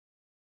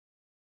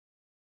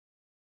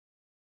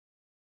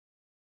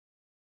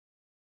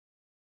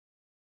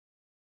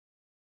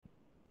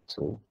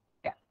So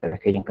yeah, the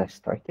recording has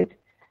started.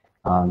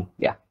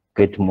 Yeah,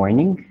 good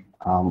morning.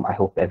 I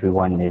hope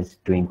everyone is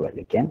doing well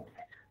again.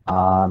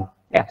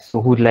 Yeah,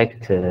 so who'd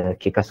like to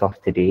kick us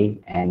off today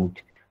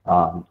and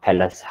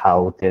tell us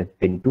how they've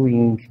been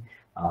doing,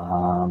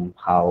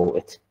 how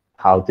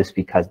this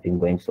week has been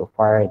going so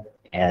far,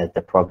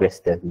 the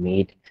progress they've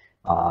made,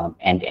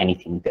 and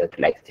anything they'd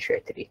like to share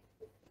today.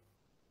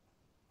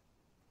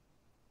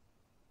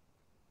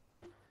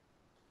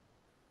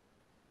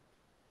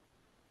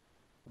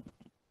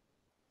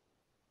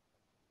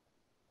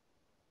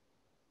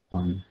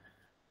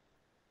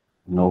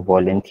 No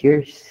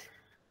volunteers.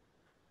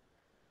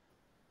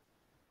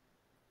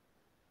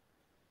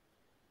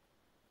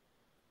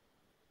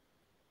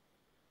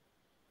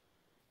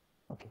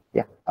 Okay,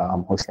 yeah.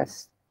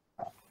 Hostess,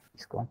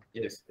 please go on.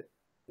 Yes.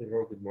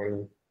 Hello, good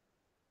morning.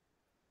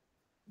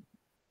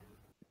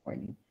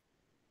 Morning.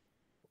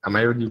 Am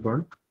I already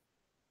born?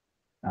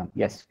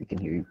 Yes, we can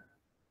hear you.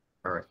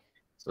 All right.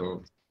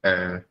 So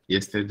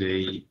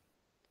yesterday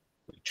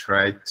we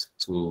tried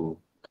to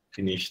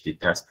finish the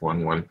task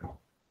 1-1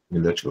 in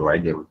order to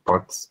write the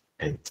reports,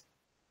 and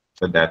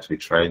for that we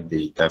tried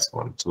the task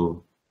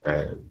 1-2,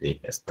 the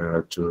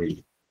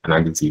exploratory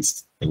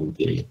analysis and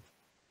the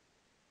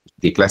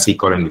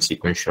classical and the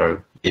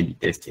sequential A/B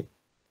testing.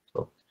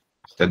 So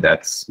after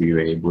that, we were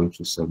able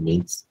to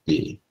submit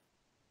the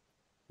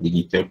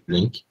GitHub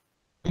link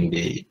and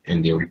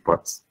the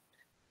reports.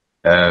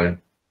 And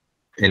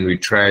we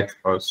tried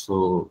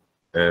also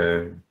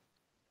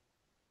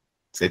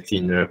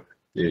setting up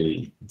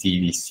the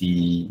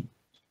DVC,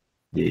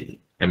 the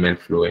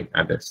MLflow, and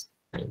others.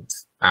 And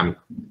I'm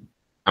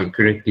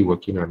currently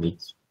working on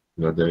it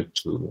in order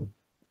to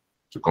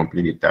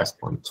complete the task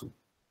 1-2.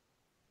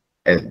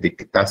 And the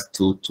task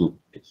 2-2,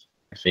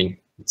 I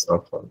think it's all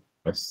for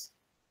us.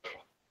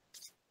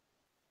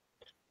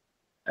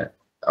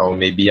 Or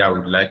maybe I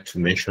would like to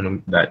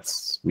mention that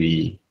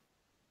we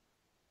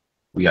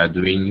are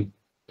doing,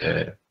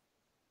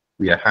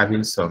 we are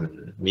having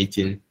some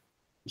meeting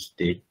each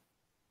day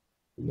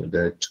in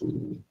order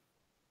to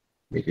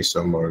make a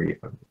summary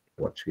on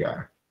what we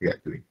are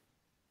doing.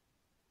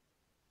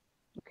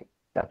 Okay,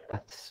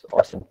 that's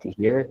awesome to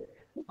hear.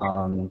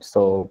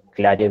 So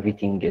glad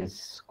everything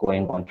is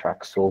going on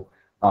track. So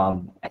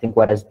I think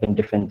what has been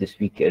different this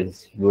week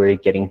is you're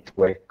getting to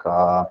work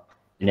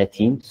in a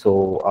team.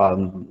 So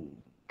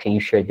can you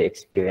share the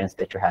experience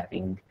that you're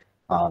having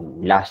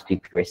last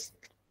week versus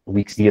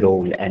week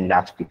 0 and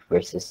last week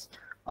versus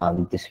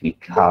this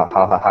week?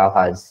 How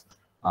has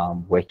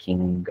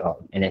working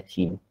in a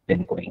team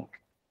been going?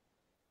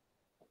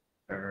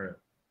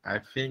 I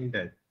think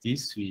that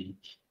this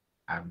week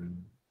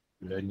I'm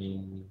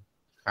learning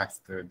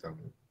faster than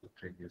the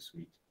previous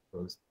week,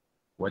 because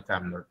what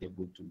I'm not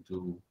able to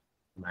do,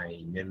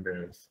 my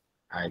members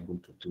are able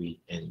to do it,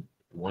 and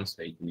once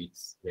I do it,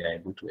 they are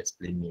able to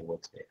explain me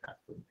what they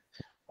happened.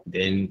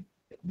 Then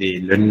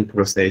the learning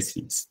process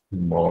is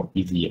more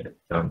easier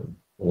than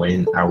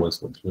when I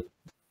was working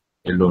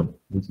alone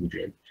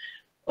individually.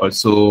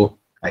 Also,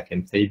 I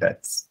can say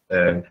that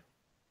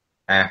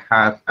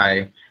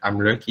I'm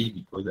lucky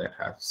because I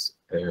have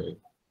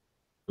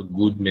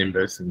good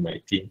members in my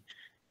team,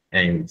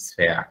 and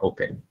they are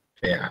open.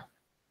 They are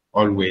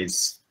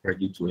always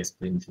ready to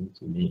explain things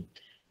to me,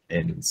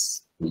 and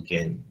we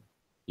can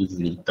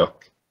easily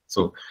talk.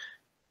 So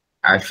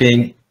I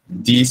think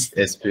this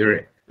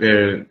experience,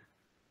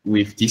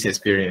 with this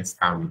experience,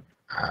 I'm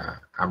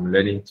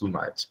learning too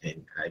much,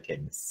 and I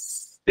can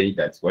say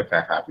that what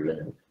I have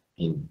learned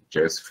in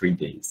just 3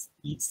 days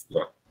is a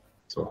lot.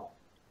 So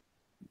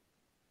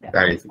yeah,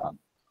 that is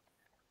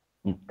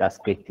that's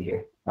great to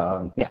hear.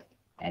 Yeah,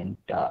 and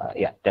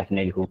yeah,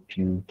 definitely hope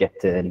you get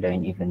to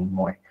learn even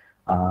more.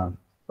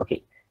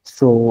 Okay,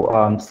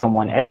 so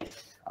someone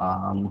else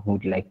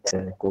who'd like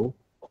to go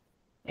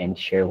and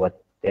share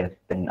what they've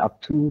been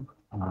up to,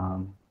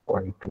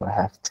 or do I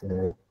have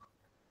to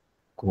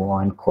go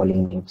on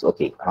calling names?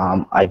 Okay,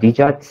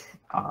 Adijat,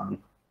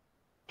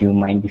 do you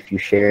mind if you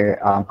share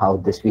how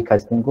this week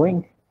has been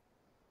going?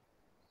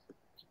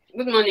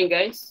 Good morning,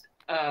 guys.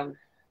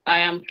 I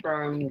am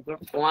from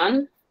Group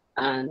 1,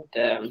 and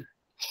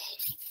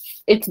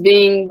it's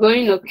been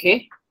going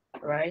okay,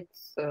 right?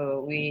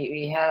 So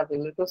we have a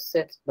little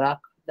setback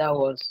that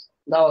was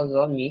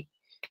on me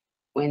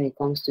when it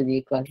comes to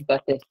the classical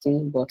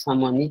testing, but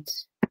I'm on it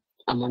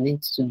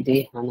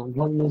today, and I'm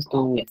almost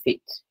done with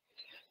it.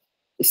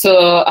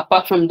 So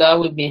apart from that,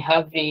 we'll be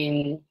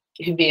having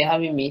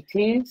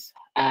meetings,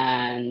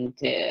 and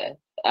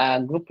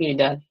our group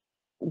leader,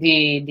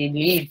 the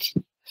lead,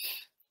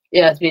 he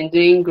has been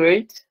doing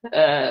great.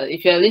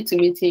 If you're late to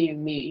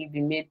meeting, you'll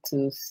be made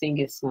to sing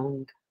a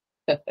song.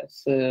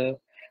 So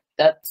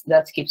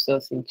that keeps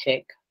us in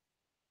check.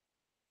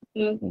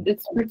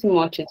 It's pretty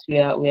much it. We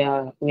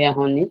are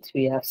on it.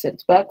 We have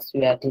setbacks.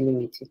 We are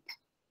dealing with it.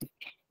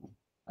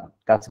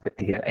 That's good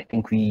to hear. I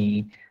think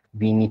we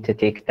need to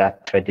take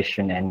that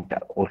tradition and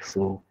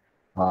also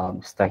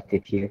start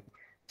it here.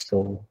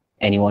 So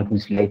anyone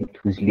who's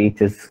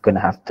late is gonna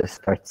have to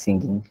start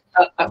singing.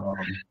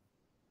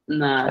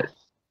 Nah.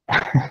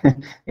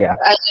 Yeah.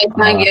 I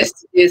can't guess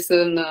today,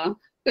 so no.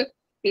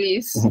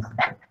 Please.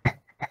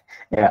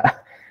 Yeah.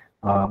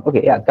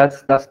 Okay. Yeah.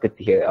 That's good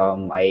to hear.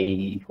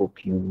 I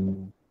hope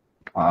you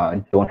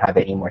don't have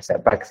any more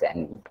setbacks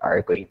and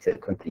are going to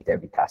complete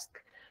every task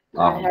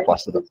I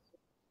possible.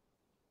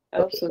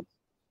 hope Okay. so.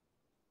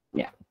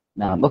 Yeah.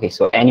 Okay.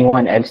 So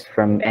anyone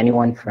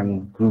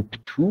from group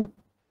 2?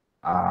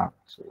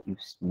 So you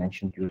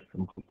mentioned you're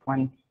from group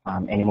 1.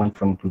 Anyone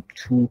from group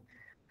 2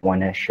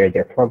 want to share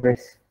their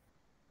progress?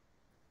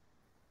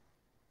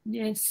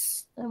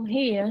 Yes, I'm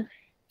here.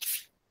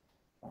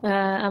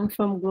 I'm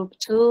from group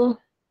 2.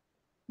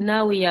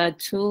 Now we are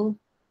 2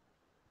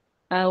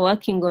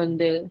 working on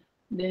the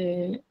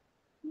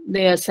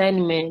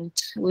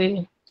assignment.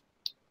 We've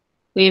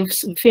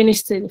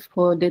finished it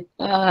for the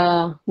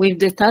with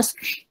the task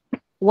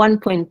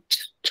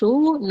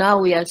 1.2. Now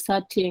we are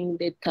starting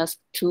the task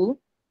 2.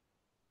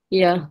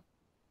 Yeah,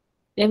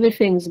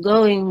 everything's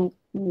going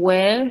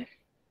well,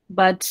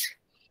 but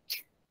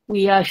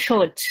we are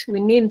short. We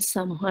need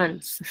some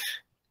hands.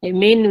 I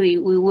mean, we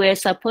were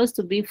supposed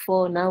to be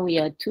 4, now we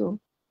are 2.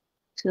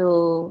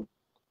 So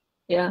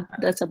yeah,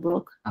 that's a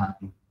block.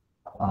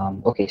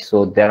 Okay,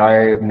 so there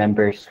are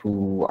members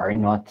who are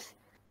not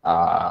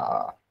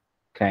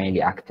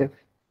currently active.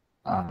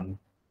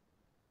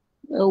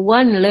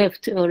 One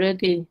left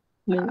already.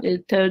 He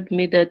told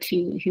me that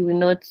he will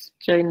not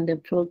join the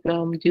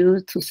program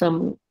due to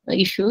some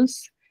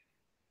issues.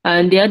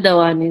 And the other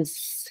one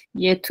is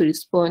yet to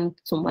respond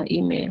to my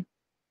email.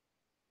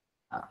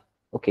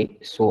 Okay,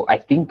 so I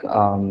think,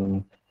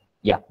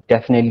 yeah,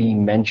 definitely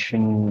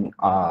mention,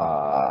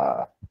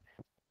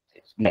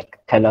 like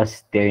tell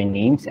us their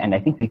names, and I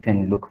think we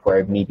can look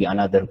for maybe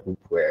another group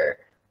where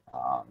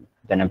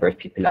the number of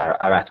people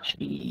are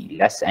actually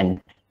less,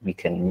 and we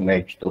can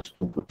merge those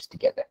 2 groups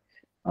together.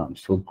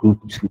 So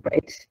group 2,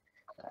 right?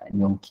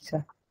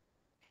 Kisa?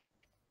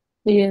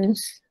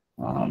 Yes.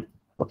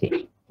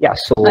 Okay, yeah,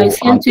 so I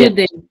sent you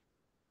yeah.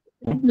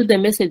 the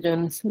message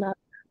on Slack.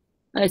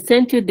 I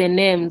sent you the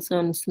names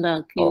on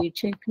Slack. You will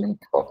check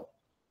later. Oh,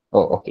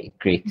 okay,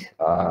 great.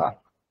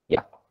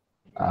 Yeah.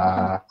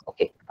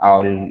 Okay,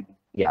 I'll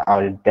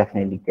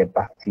definitely get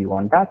back to you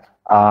on that.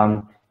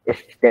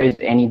 If there is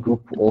any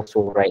group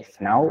also right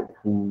now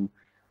who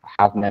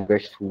have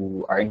members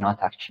who are not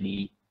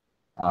actually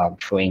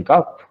showing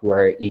up, who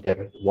are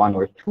either 1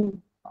 or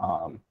 2,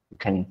 you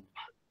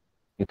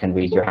can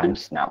raise your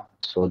hands now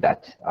so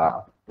that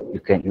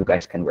you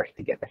guys can work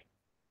together.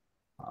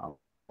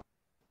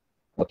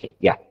 Okay,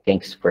 yeah,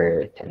 thanks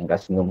for telling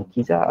us,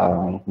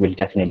 Mukiza. We'll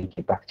definitely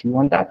get back to you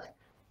on that.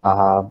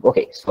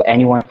 Okay, so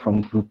anyone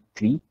from group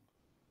 3?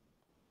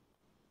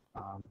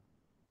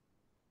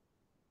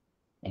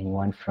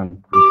 Anyone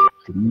from group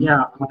 3?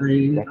 Yeah,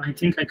 I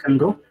think I can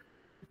go.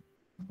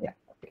 Yeah.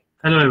 Okay.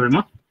 Hello,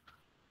 everyone.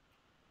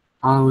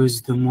 How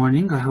is the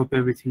morning? I hope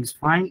everything's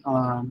fine.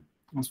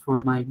 As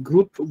for my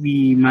group,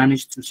 we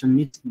managed to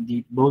submit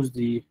both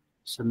the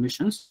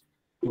submissions.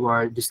 We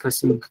were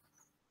discussing.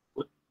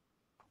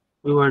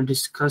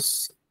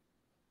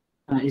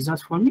 Is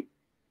that for me?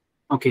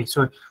 Okay,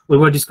 sorry. We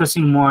were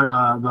discussing more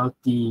about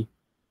the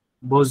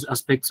both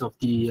aspects of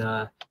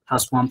the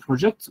task 1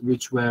 project,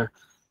 which were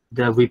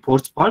the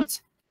report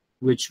part,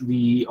 which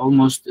we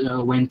almost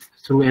went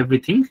through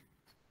everything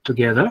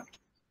together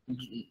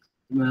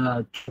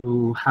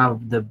to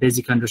have the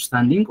basic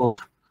understanding of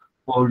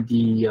all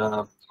the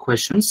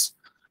questions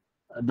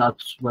that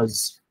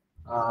was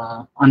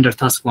under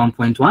task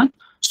 1.1.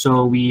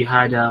 So we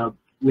had a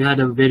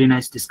very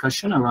nice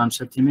discussion around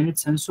 30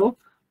 minutes and so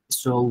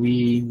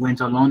we went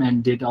along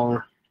and did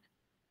our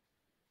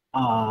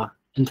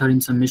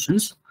entering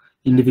submissions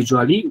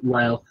individually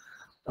while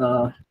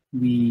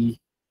we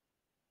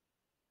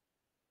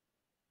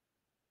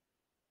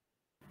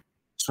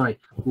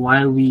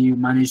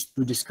managed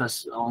to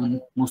discuss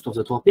on most of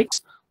the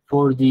topics.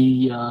 For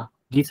the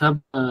GitHub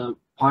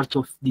part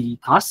of the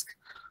task,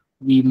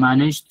 we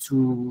managed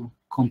to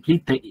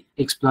complete the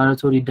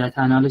exploratory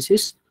data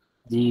analysis,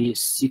 the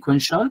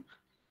sequential,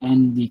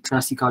 and the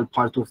classical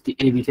part of the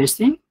A/B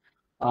testing.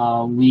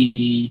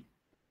 We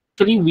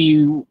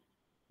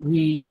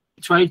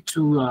tried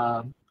to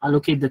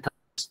allocate the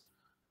tasks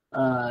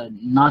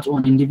not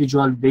on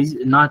individual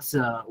basis.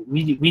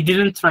 We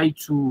didn't try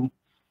to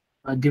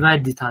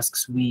divide the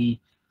tasks.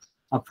 We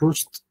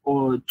approached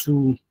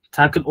to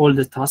tackle all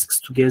the tasks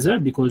together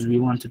because we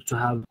wanted to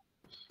have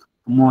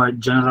a more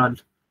general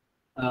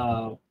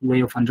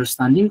way of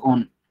understanding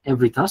on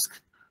every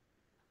task.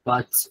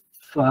 But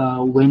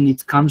when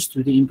it comes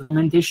to the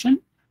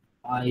implementation,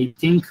 I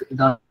think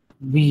that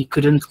we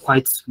couldn't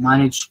quite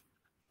manage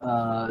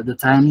the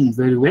time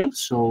very well.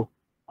 So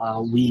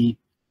we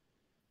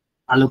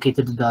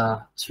allocated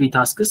the 3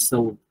 tasks.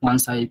 So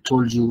once I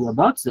told you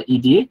about the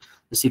EDA,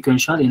 the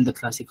sequential, and the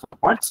classical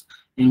parts,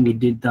 and we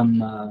did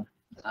them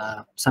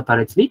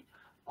separately.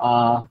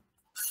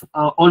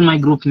 All my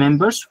group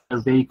members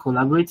were very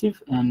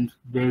collaborative and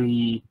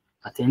very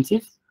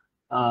attentive,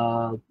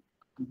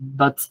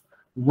 but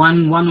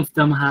one of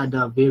them had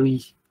a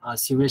very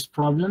serious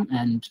problem,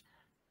 and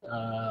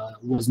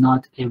was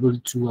not able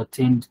to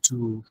attend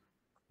to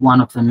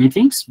one of the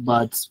meetings,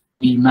 but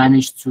we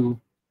managed to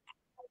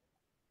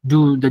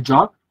do the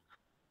job.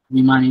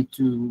 We managed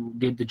to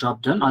get the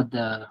job done at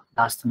the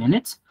last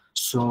minute.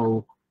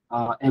 So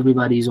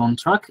everybody is on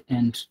track,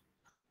 and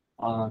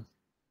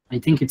I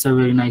think it's a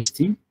very nice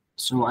team.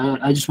 So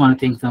I just want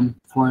to thank them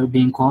for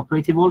being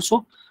cooperative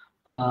also.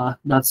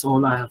 That's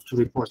all I have to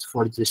report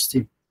for this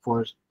team,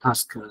 for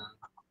task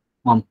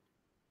 1,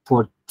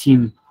 for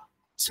team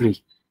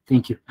 3.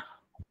 Thank you.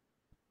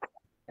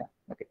 Yeah,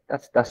 okay,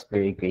 that's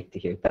very great to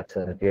hear. That's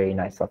a very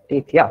nice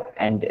update. Yeah,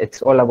 and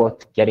it's all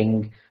about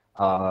getting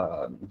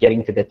to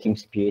the team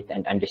spirit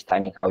and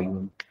understanding how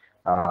you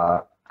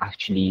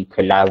actually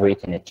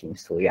collaborate in a team.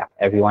 So yeah,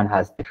 everyone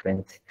has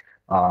different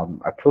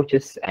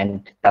approaches,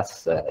 and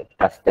that's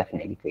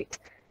definitely great.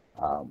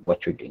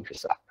 What you're doing,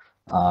 Fisa.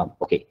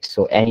 Okay,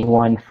 so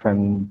anyone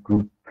from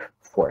group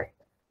 4?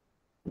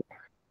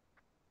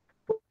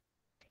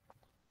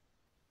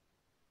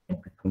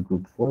 From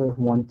group 4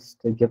 wants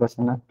to give us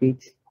an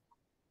update?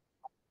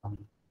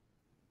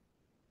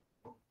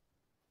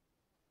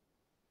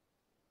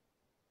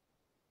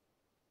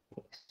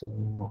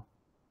 So,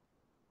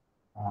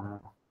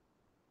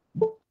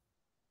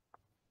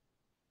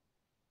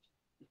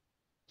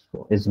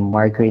 so is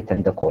Margaret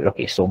and the call?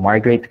 Okay, so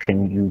Margaret,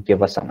 can you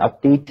give us an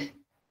update?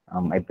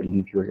 I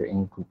believe you're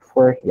in group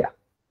 4. Yeah.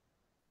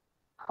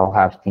 How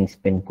have things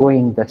been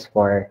going thus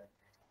far?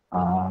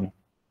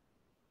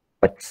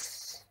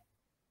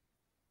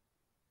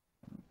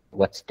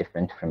 What's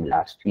different from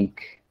last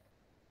week?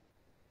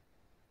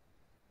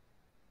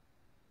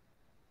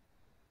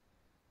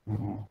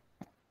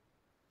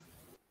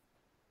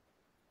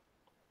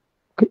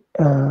 Okay,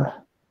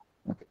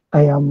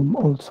 I am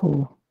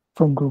also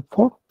from group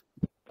 4.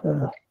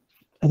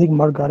 I think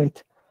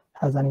Margaret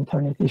has an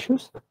internet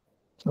issues,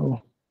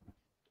 so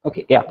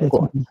okay, yeah,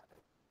 go on.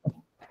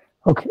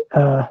 Okay,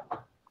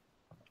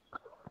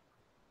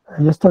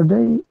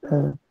 yesterday,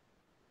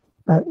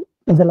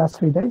 in the last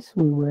 3 days,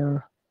 we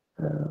were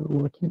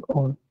working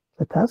on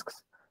the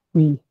tasks.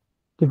 We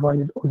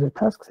divided all the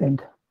tasks,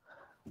 and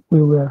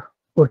we were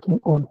working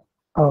on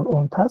our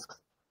own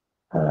tasks.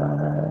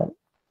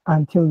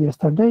 Until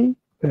yesterday,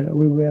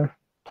 we were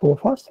 2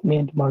 of us, me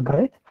and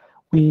Margaret.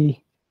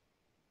 We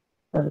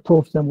 2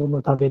 of them were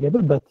not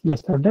available, but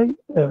yesterday,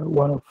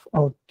 one of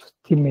our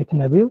teammate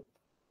Nabil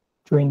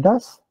joined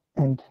us,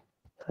 and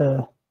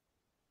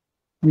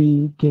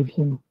we gave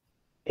him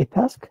a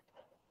task,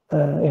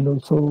 and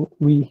also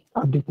we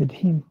updated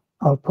him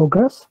our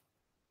progress.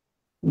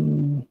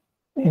 And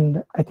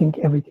I think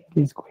everything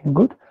is going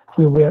good.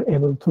 We were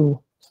able to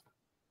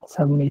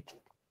submit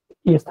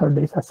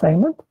yesterday's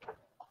assignment,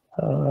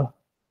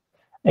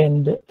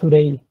 and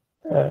today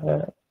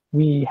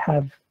we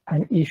have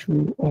an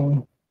issue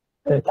on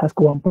task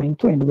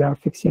 1.2, and we are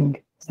fixing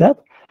that.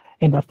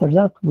 And after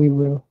that, we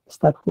will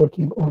start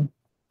working on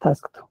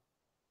task 2.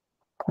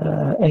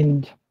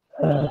 And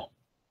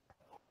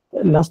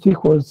last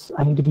week was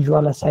an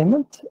individual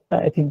assignment.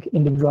 I think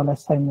individual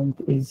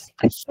assignment is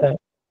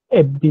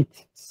a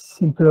bit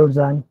simpler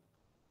than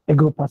a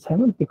group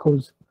assignment,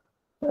 because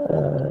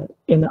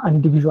in an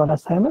individual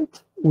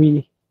assignment,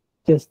 we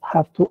just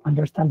have to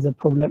understand the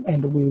problem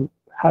and we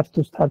have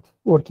to start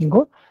working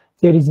on.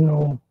 There is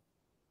no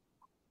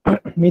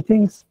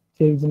meetings,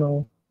 there is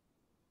no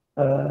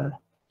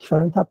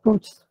different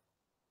approach,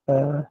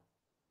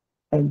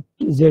 and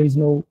there is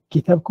no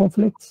GitHub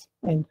conflicts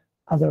and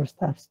other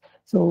stuff.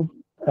 So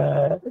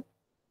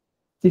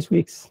this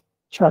week's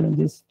challenge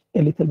is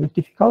a little bit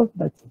difficult,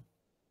 but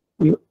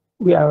we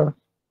are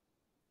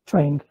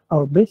trying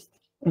our best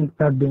and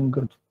we are doing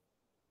good.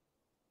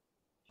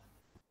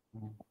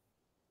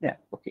 Yeah,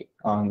 okay.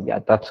 Yeah,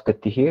 that's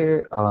good to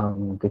hear.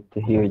 Good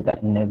to hear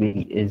that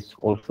Nabi is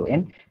also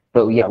in.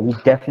 But yeah, we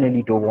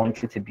definitely don't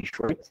want you to be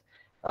short.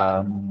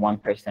 One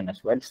person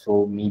as well.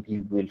 So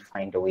maybe we'll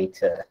find a way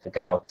to figure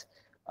out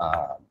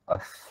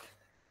of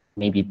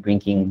maybe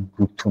bringing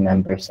group 2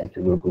 members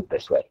into your group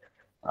as well,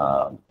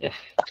 if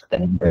the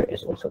number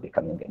is also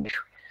becoming an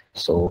issue.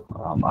 So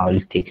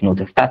I'll take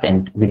note of that,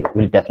 and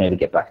we'll definitely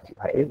get back to you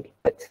right away.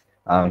 But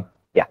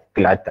yeah,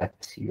 glad that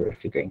you're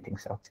figuring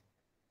things out.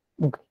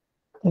 Okay,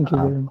 thank you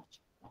very much.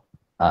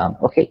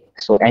 Okay,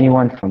 so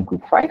anyone from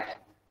group 5?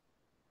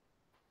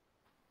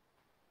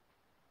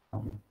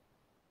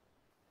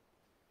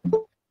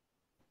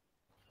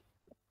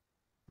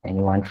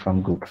 Anyone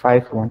from group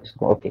 5 wants to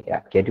go? Okay,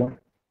 yeah, Gideon.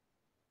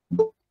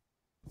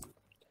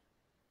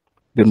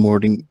 Good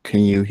morning.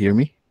 Can you hear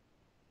me?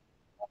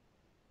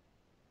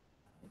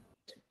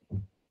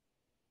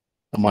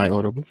 Am I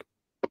audible?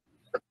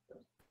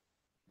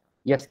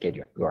 Yes,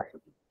 Gideon, you are.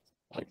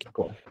 Okay.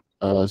 Go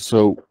on.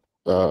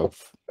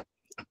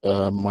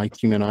 My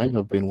team and I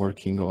have been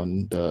working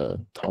on the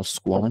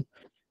task 1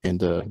 and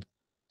the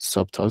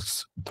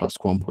subtasks, task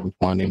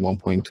 1.1 and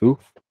 1.2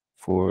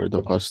 for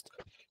the past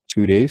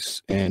 2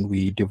 days, and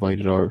we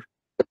divided our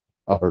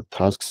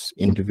tasks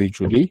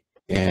individually,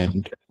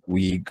 and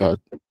we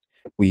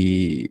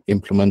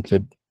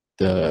implemented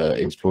the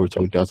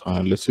exploratory data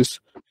analysis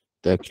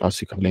the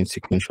classical and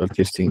sequential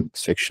testing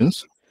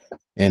sections.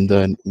 And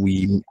then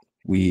we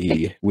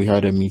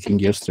had a meeting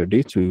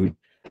yesterday to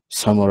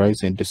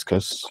summarize and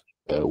discuss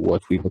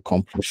what we've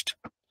accomplished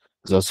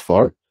thus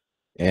far.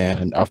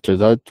 And after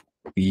that,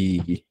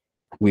 we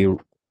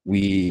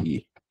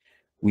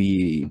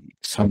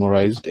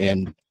summarized,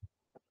 and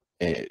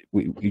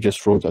we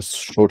just wrote a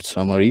short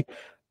summary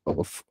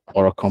of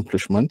our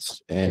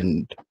accomplishments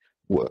and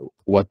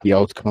what the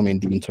outcome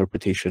and the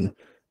interpretation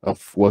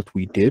of what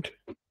we did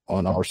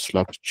on our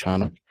Slack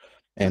channel.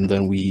 And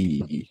then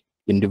we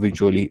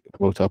individually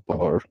wrote up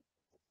our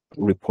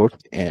report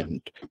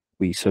and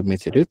we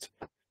submitted it.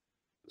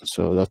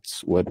 So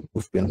that's what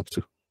we've been up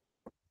to.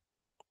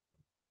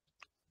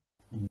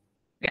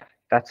 Yeah,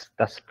 that's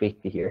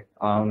great to hear.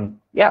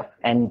 Yeah,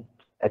 and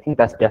I think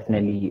that's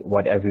definitely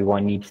what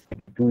everyone needs to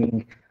be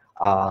doing.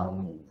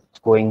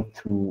 Going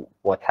through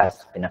what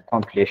has been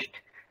accomplished.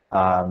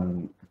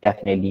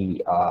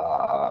 Definitely,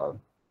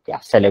 yeah,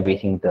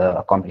 celebrating the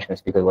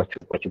accomplishments, because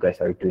what you guys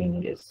are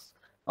doing is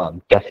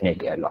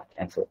definitely a lot,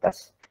 and so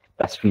that's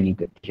really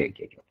good to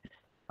hear.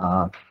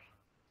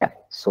 Yeah,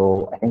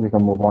 so I think we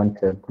can move on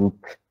to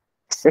group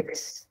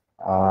 6.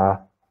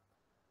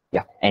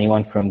 Yeah,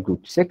 anyone from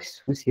group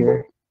 6 who's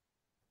here?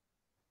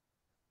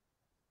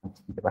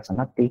 Give us an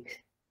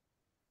update.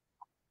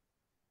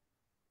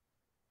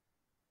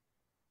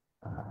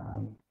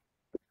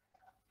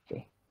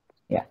 Okay,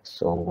 yeah,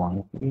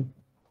 so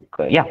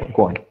yeah,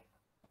 go on.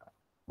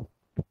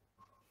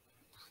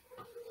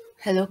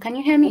 Hello, can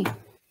you hear me?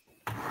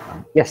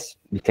 Yes,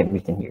 we can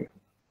hear you.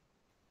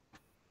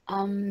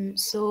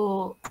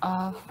 So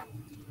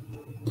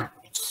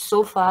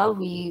far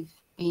we've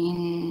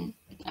been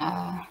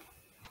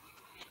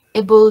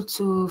able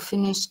to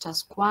finish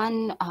task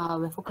 1.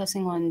 We're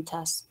focusing on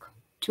task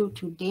 2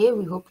 today.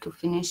 We hope to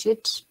finish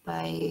it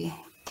by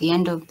the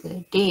end of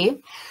the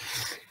day.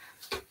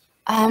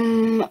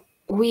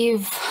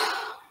 We've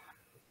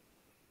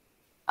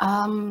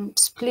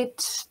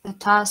split the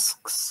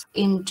tasks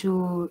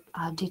into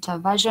data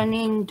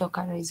versioning,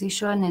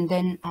 Dockerization, and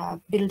then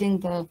building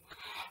the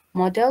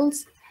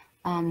models.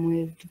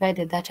 We've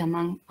divided that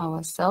among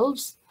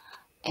ourselves,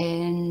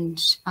 and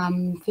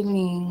I'm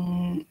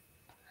feeling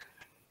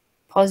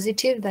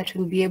positive that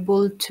we'll be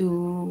able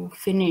to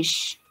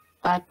finish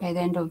that by the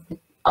end of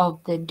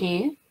the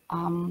day.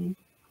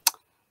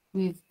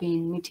 We've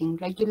been meeting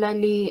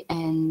regularly,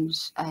 and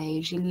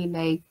I really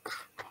like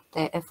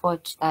the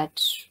effort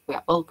that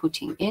we're all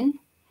putting in.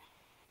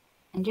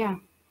 And yeah,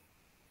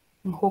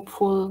 I'm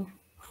hopeful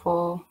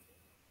for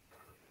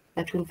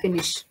that we'll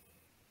finish.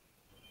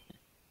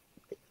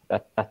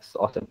 That's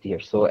awesome to hear.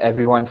 So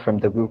everyone from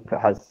the group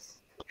has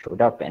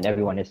showed up, and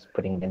everyone is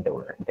putting in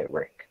their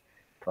work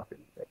properly.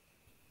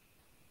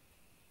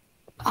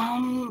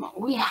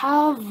 We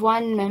have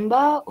one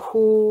member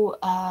who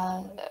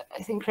I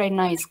think right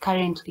now is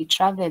currently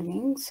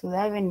traveling, so they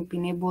haven't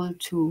been able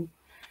to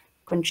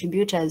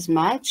contribute as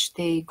much.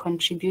 They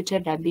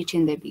contributed a bit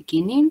in the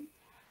beginning.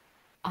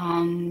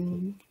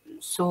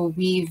 So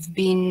we've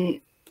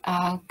been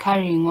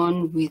carrying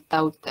on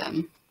without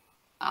them.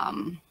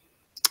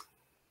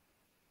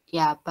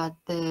 Yeah, but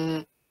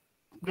the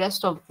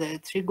rest of the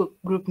 3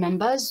 group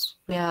members,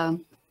 we're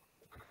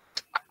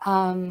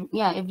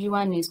yeah,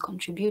 everyone is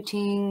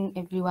contributing,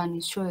 everyone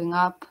is showing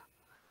up.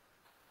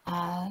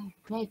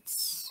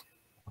 It's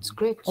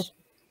great.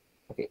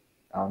 Okay.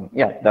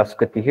 Yeah, that's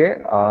good to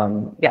hear.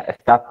 Yeah,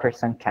 if that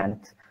person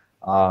can't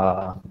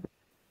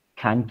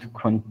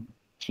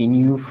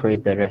continue for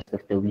the rest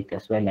of the week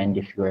as well, and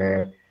if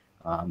you're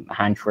a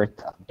hand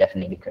short,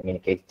 definitely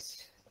communicate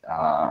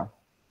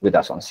with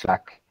us on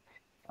Slack,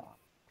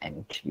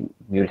 and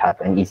you'll have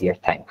an easier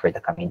time for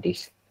the coming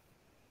days.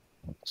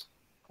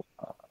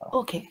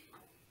 Okay.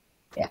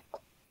 Yeah.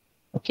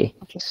 Okay.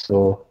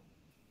 So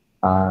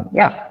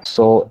yeah.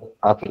 So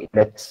okay,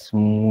 let's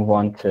move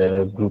on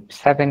to group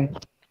 7.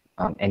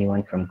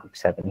 Anyone from group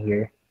 7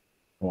 here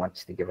who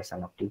wants to give us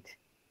an update?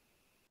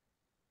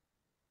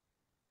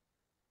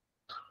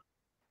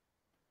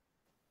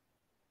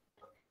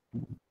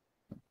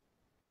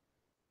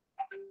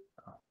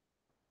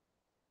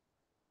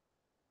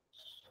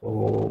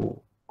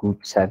 So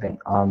group 7,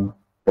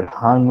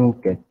 Berhanu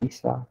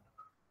Gadisa.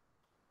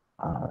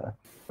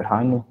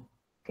 Berhanu,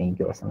 can you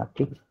give us an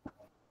update?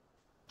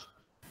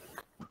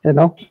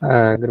 Hello,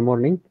 good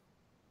morning.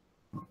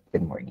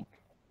 Good morning.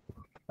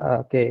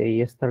 Okay,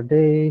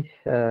 yesterday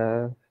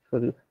so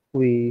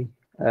we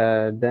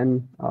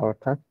done our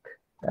task,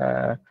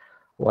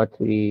 what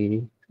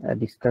we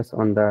discussed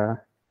on the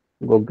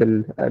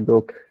Google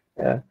Doc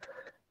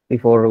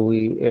before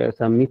we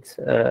submit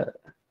the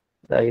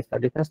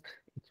yesterday task.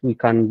 We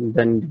can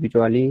done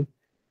individually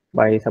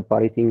by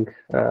separating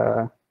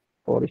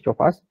for each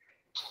of us.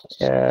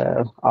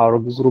 Our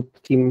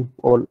group team,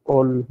 all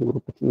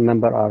group team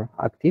members are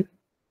active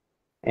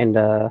and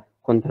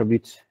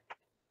contribute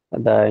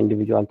the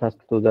individual task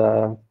to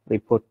the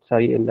report,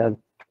 sorry, and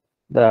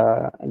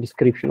the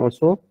description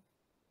also.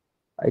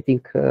 I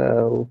think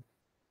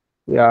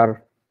we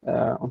are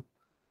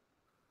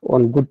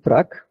on good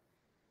track.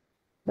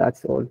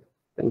 That's all.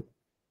 Thank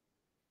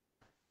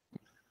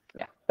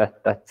Yeah,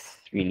 that's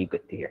really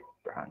good to hear,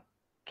 Burhan.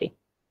 Okay,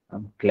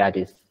 I'm glad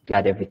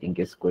everything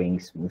is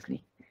going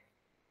smoothly.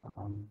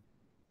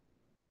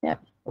 Yeah.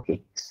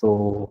 Okay.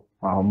 So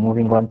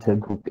moving on to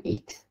group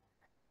 8.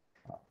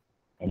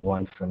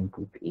 Anyone from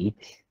group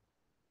 8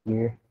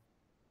 here?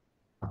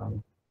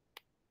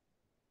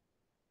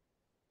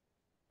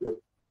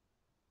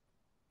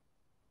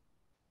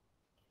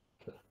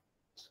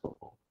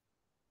 So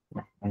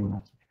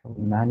and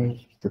we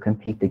managed to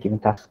complete the given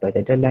tasks by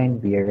the deadline.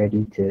 We are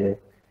ready to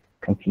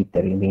complete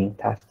the remaining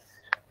tasks.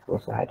 We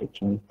also had a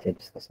chance to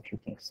discuss a few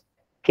things.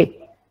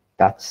 Okay,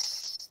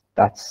 that's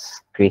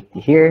great to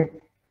hear.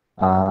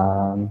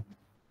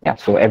 Yeah,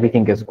 so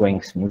everything is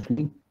going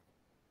smoothly.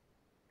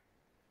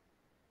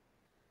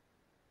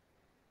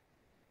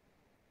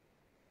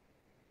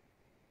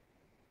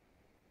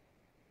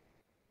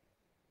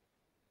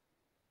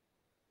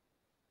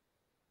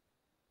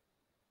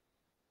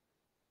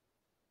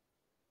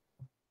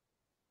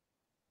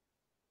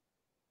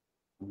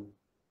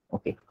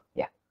 Okay,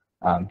 yeah,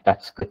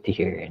 that's good to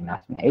hear,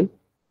 Nasmail.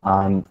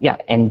 Yeah,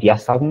 and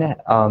Yasavna,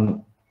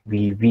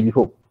 we really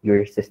hope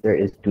your sister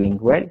is doing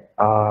well.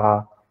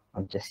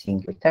 I'm just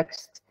seeing your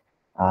text.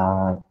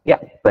 Yeah,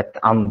 but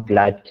I'm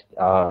glad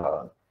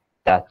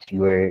that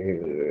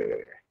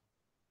you're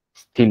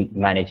still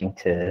managing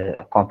to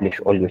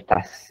accomplish all your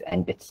tasks,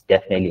 and it's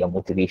definitely a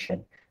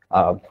motivation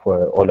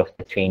for all of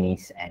the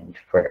trainees and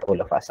for all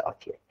of us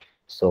out here.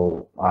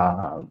 So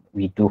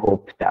we do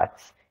hope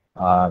that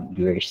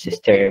your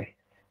sister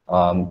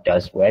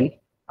does well.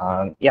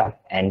 Yeah,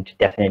 and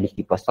definitely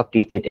keep us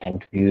updated,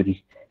 and we'll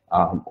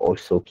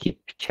also keep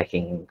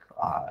checking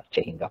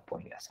up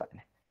on you as well.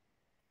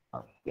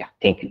 Yeah,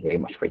 thank you very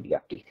much for the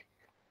update.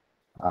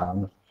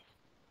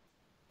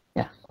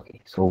 Yeah,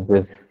 okay, so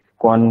we've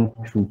gone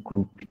through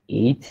group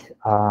 8.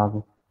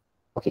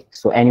 Okay,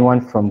 so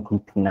anyone from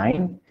group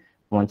 9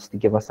 wants to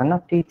give us an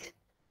update?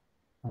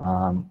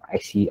 I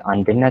see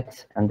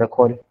Andanet on the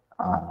call.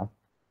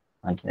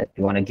 Andanet, do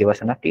you want to give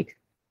us an update?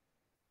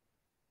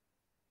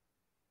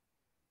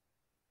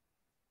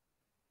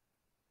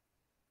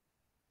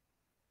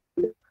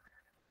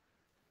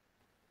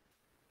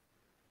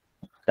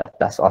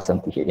 That's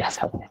awesome to hear. Yes,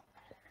 Andanet.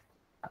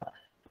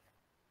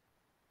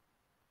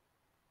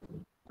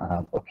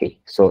 Okay,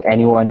 so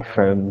anyone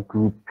from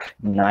group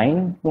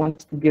 9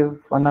 wants to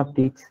give an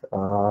update?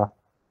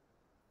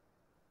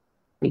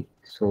 Okay,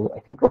 so I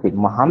think, okay,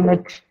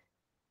 Mohammed.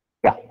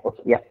 Yeah,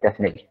 okay, yeah,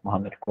 definitely.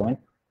 Mohammed, go on.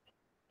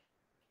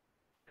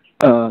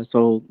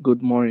 So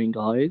good morning,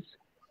 guys.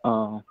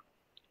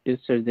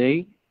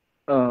 Yesterday,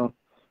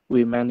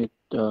 we managed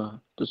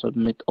to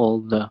submit all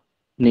the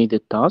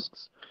needed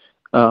tasks.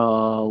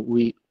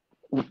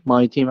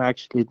 My team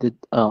actually did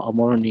a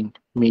morning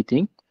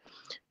meeting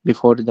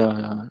before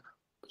the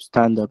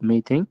stand-up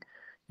meeting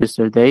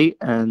yesterday,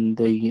 and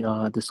they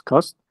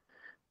discussed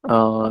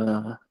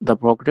the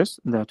progress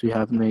that we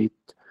have made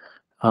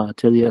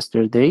till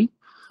yesterday,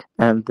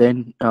 and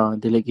then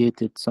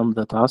delegated some of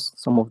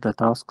the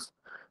tasks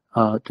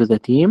to the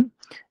team,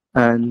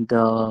 and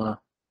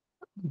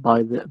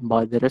by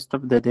the rest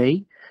of the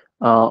day,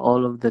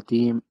 all of the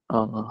team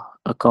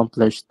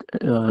accomplished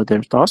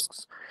their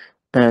tasks,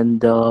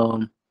 and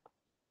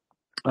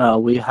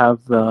we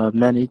have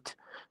managed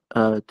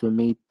to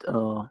meet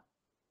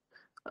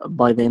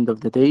by the end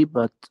of the day,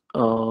 but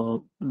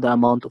the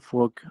amount of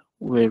work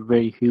were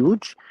very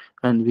huge,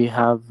 and we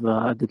have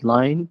a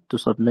deadline to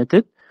submit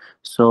it.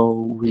 So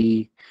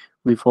we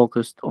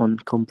focused on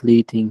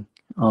completing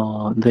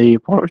the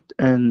report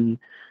and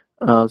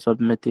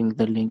submitting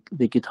the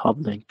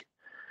GitHub link.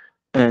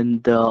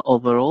 And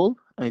overall,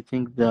 I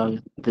think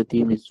the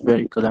team is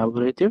very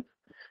collaborative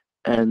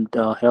and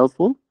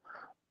helpful,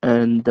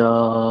 and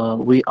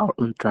we are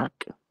on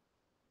track.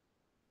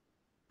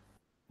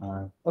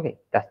 Okay,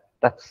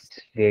 that's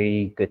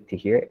very good to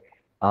hear.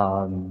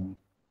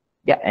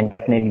 Yeah, and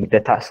definitely the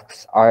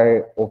tasks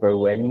are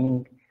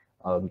overwhelming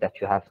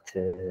that you have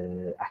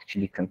to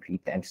actually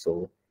complete, and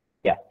so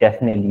yeah,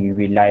 definitely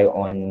rely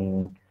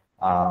on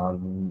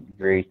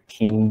your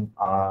team,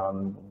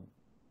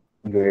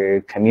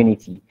 your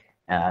community,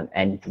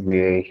 and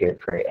we're here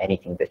for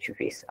anything that you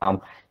face.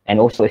 And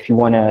also, if you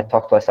want to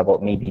talk to us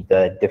about maybe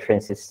the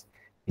differences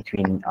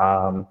between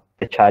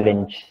the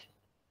challenge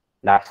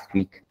last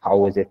week, how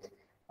was it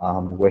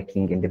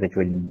working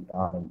individually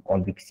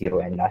on week 0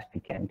 and last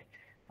weekend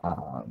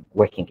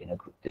working in a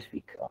group this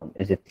week?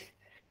 Is it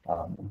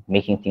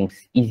making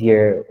things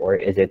easier, or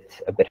is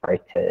it a bit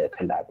hard to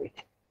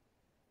collaborate?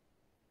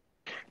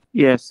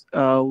 Yes,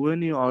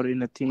 when you are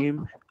in a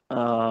team,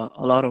 a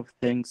lot of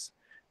things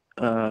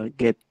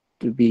get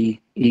to be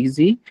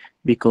easy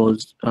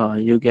because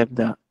we got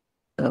the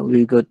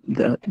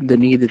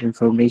needed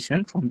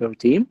information from your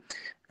team.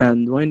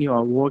 And when you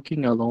are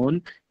working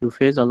alone, you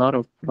face a lot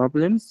of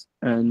problems,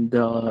 and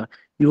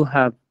you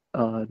have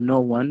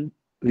no one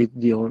with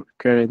your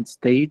current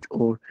stage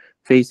or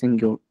facing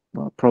your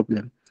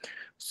problem.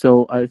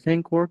 So I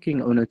think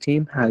working on a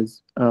team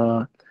has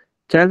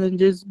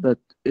challenges, but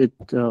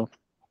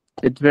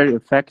it's very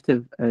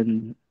effective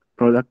and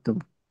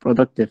productive.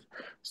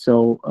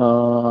 So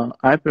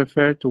I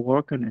prefer to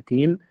work on a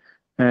team,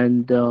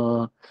 and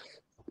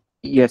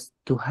yes,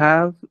 to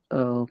have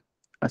a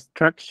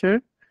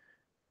structure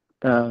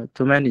to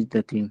manage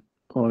the team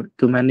or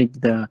to manage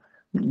the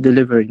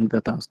delivering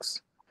the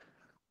tasks.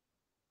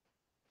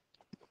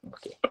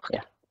 Okay,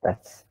 yeah,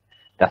 that's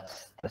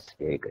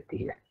very good to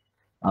hear.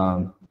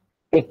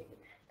 Okay,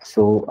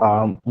 so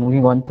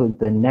moving on to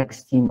the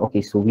next team.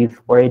 Okay, so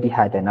we've already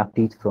had an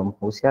update from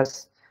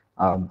Hosias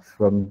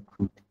from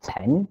group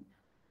 10.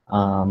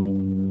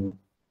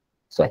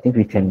 So I think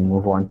we can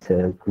move on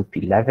to group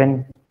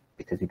 11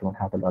 because we don't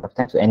have a lot of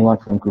time. So anyone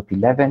from group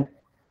 11?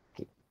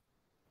 Okay.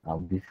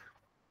 We've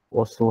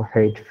also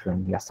heard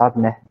from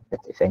Yasabne that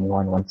if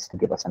anyone wants to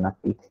give us an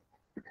update,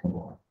 you can go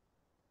on.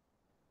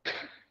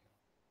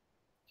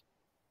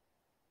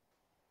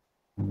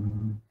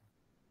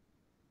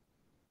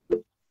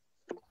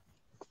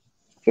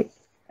 Okay,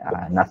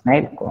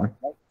 Nathnael, go on.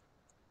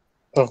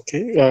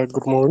 Okay,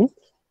 good morning.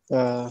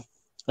 I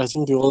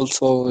think you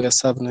also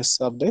Yasabne's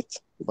update,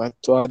 but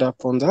to add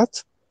up on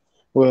that,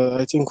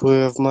 well, I think we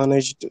have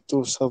managed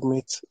to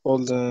submit all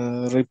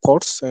the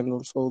reports and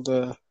also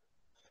the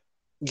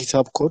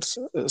GitHub codes,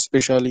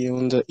 especially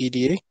on the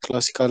EDA,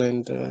 classical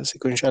and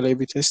sequential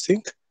A/B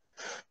testing.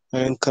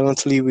 And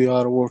currently we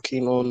are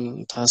working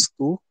on task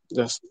 2,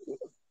 just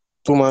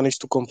to manage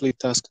to complete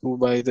task 2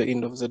 by the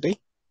end of the day,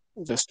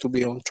 just to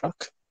be on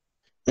track.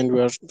 And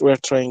we're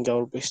trying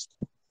our best.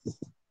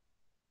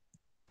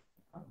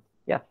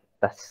 Yeah,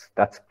 that's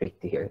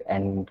great to hear,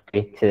 and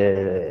great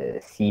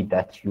to see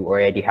that you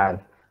already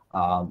have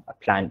a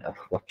plan of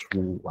what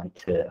you want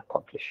to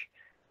accomplish.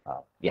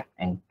 Yeah,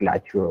 and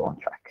glad you're on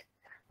track.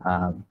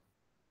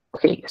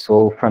 Okay,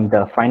 so from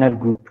the final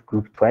group,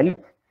 group 12,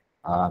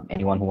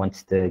 anyone who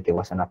wants to give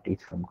us an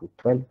update from group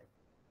 12?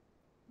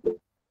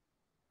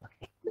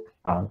 Okay,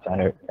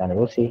 Dana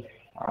Rossi,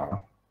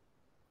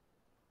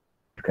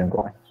 you can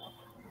go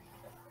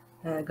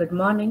on. Good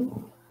morning.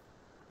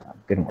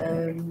 Good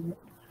morning.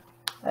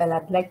 Well,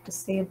 I'd like to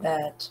say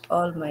that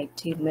all my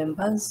team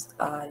members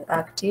are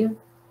active.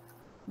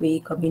 We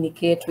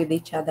communicate with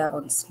each other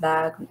on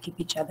Slack. We keep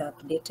each other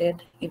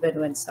updated, even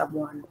when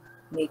someone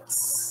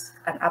makes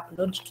an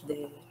upload to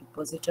the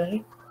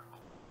repository.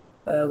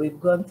 We've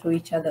gone through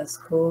each other's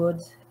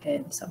code,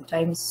 and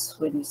sometimes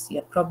when we see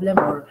a problem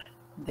or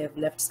they've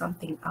left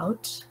something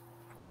out,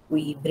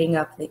 we bring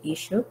up the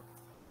issue.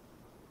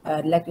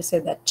 I'd like to say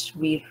that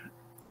we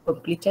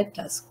completed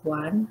task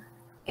 1,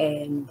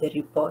 and the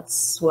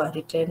reports were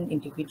written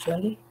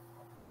individually.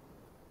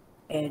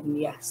 And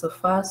yeah, so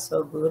far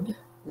so good.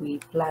 We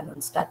plan on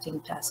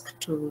starting task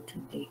 2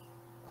 today.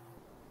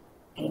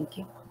 Thank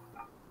you.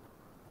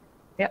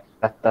 Yeah,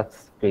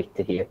 that's great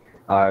to hear.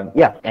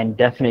 Yeah, and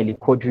definitely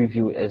code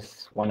review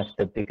is one of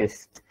the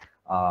biggest,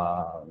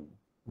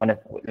 one of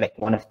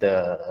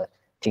the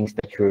things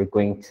that you're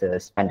going to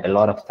spend a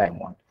lot of time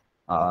on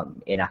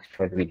in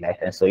actual real life.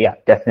 And so yeah,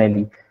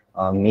 definitely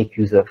make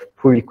use of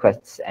pull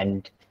requests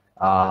and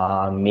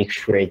make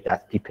sure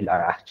that people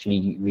are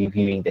actually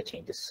reviewing the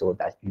changes so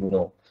that you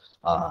know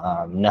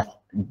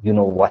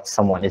what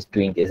someone is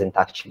doing isn't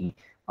actually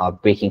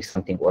breaking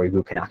something, or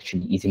you can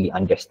actually easily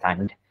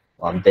understand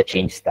the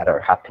changes that are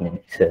happening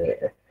to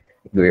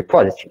your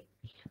repository.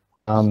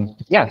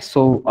 Yeah,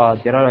 so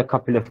there are a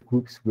couple of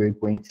groups we're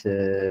going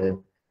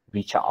to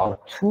reach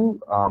out to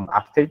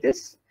after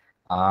this,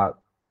 but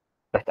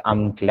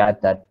I'm glad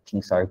that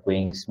things are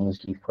going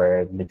smoothly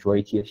for the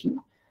majority of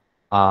you.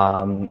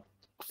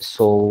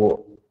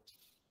 So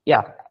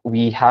yeah,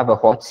 we have a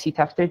hot seat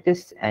after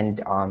this,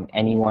 and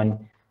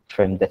anyone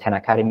from the 10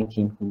 Academy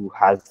team who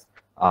has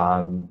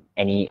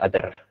any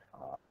other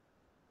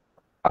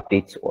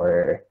updates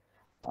or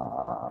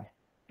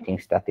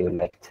things that they would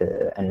like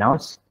to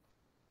announce.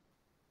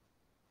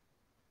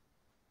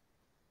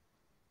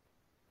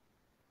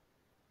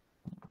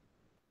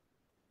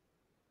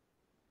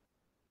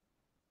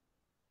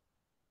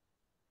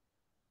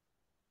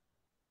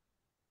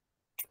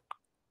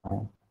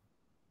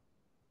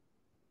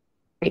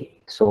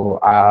 Okay, so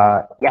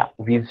yeah,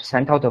 we've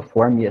sent out a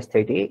form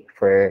yesterday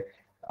for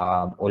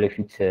all of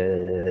you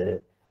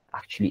to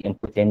actually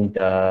input in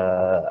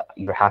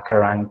your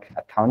HackerRank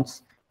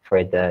accounts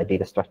for the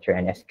data structure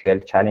and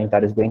SQL challenge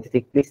that is going to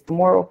take place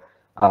tomorrow.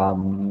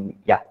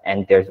 Yeah,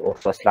 and there's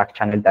also a Slack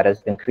channel that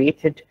has been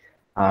created.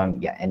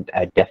 Yeah, and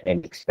I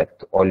definitely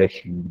expect all of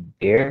you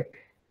there.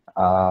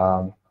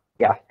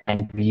 Yeah,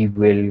 and we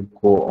will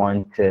go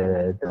on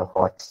to the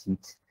hot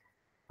seat,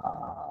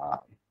 I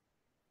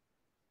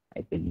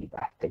believe,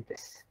 after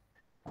this.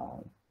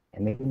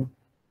 Maybe.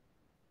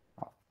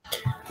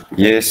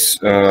 Yes,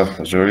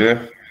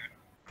 Zoria.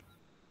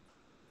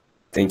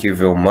 Thank you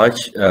very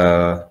much.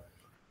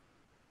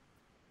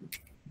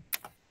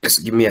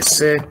 Just give me a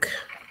sec.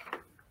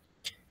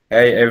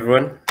 Hey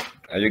everyone,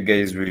 are you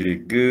guys really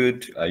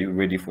good? Are you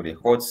ready for the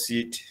hot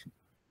seat?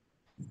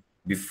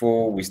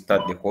 Before we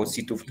start the hot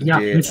seat of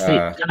today,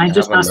 can I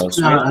just ask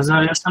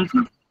Azaria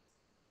something?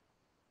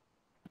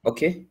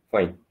 Okay,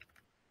 fine.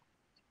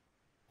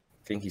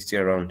 think he's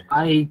still around.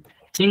 I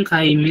think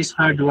I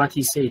misheard what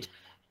he said.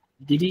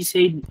 Did he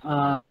say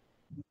a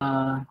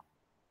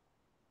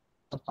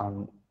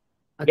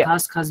Yeah.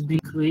 task has been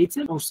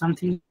created or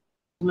something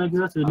like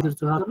that related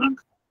to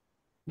Outlook?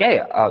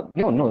 Yeah.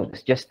 No,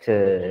 it's just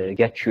to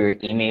get your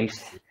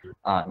emails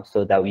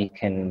so that we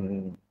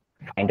can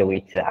find a way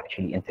to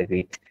actually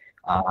integrate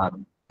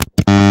the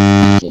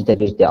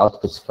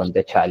outputs from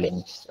the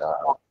challenge.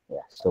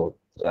 Yeah, so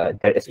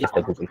there is just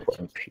a Google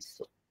form piece.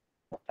 So.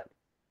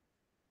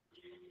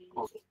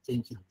 Okay,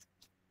 thank you.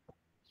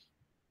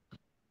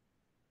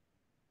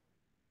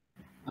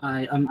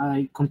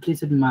 I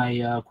completed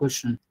my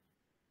question.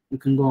 You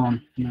can go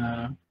on.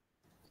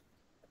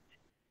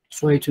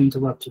 Sorry to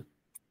interrupt you.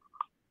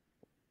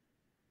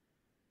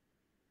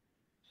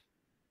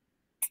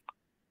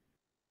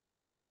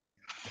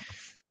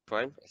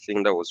 Fine. I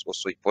think that was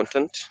also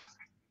important.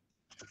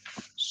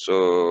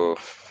 So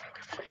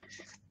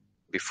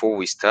before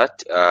we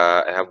start,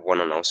 I have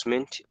one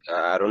announcement.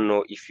 I don't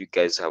know if you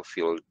guys have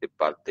filled the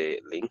birthday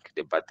link,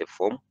 the birthday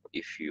form.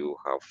 If you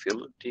have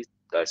filled it,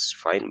 that's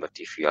fine. But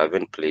if you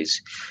haven't,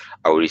 please,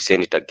 I will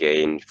resend it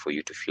again for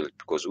you to fill it,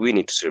 because we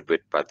need to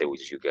celebrate birthday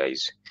with you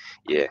guys.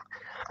 Yeah,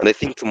 and I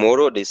think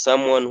tomorrow there's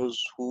someone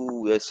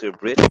who will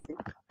celebrate.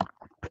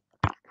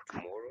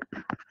 Tomorrow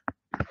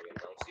I will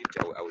announce it.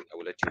 I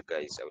will let you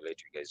guys. I will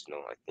let you guys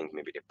know. I think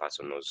maybe the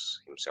person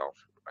knows himself,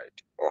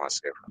 right, or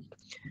herself.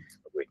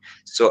 Okay.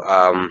 So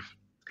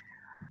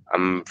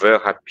I'm very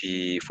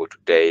happy for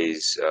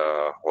today's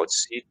hot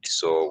seat.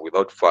 So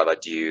without further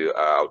ado,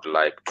 I would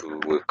like to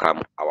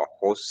welcome our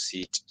hot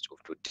seat of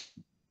today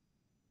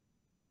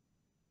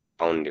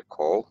on the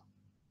call.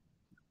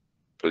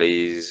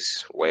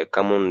 Please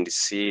welcome on the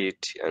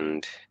seat,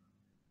 and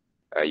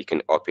you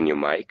can open your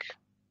mic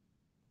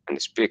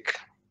and speak.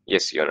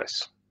 Yes,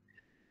 Jonas.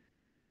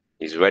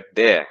 He's right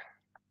there.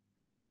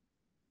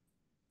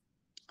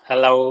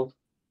 Hello,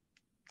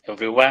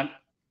 everyone.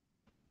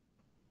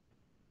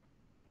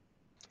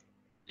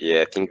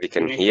 Yeah, I think we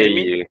can you hear hear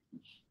me? you.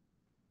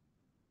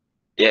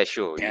 Yeah,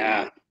 sure.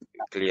 Yeah.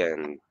 Clear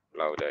and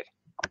louder.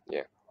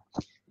 Yeah.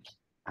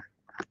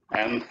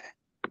 I'm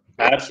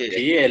happy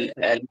a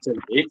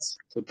little bit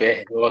to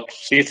be your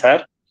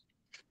tutor.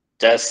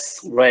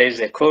 Just raise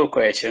a cool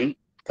question,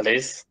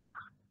 please.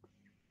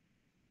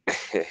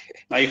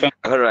 Now you can.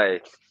 All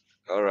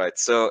right.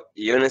 So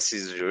Jonas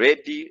is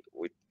ready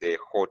with the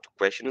hot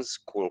questions,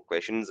 cool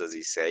questions, as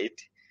he said.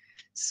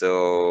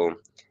 So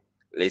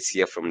let's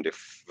hear from the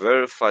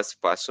very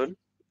first person.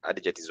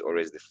 Adijat is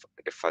always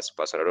the first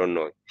person. I don't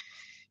know.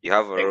 You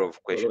have a lot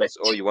of questions,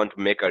 or you want to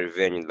make a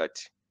revenge that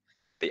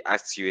they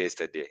asked you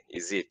yesterday.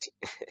 Is it?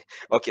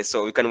 Okay,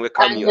 so we can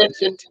welcome you,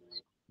 Adijat.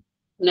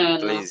 No,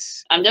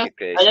 please. I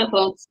just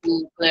want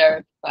to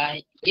clarify.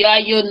 You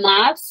are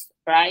Jonas,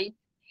 right?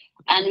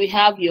 And we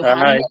have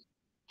Johannes,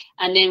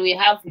 and then we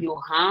have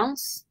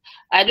Johannes.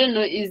 I don't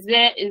know. Is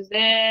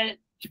there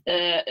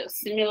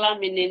similar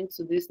meaning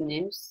to these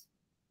names?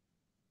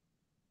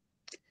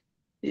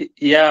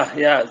 Yeah.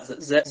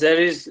 There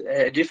is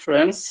a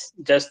difference.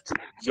 Just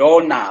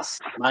Jonas.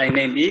 My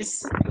name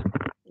is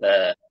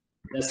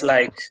just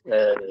like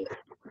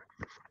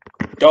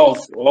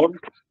dove or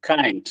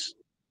kind.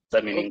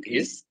 The meaning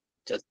is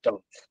just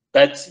dove.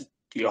 But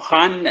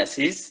Johannes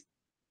is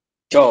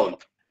John.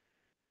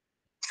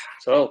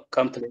 So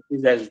completely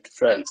there's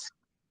difference.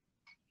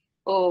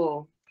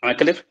 Oh. Am I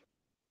clear?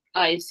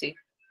 I see.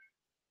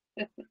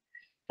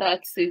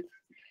 That's it.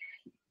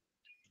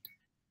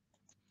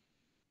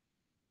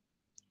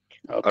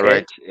 Okay. All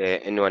right.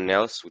 Anyone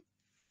else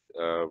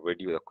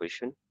ready with a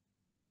question?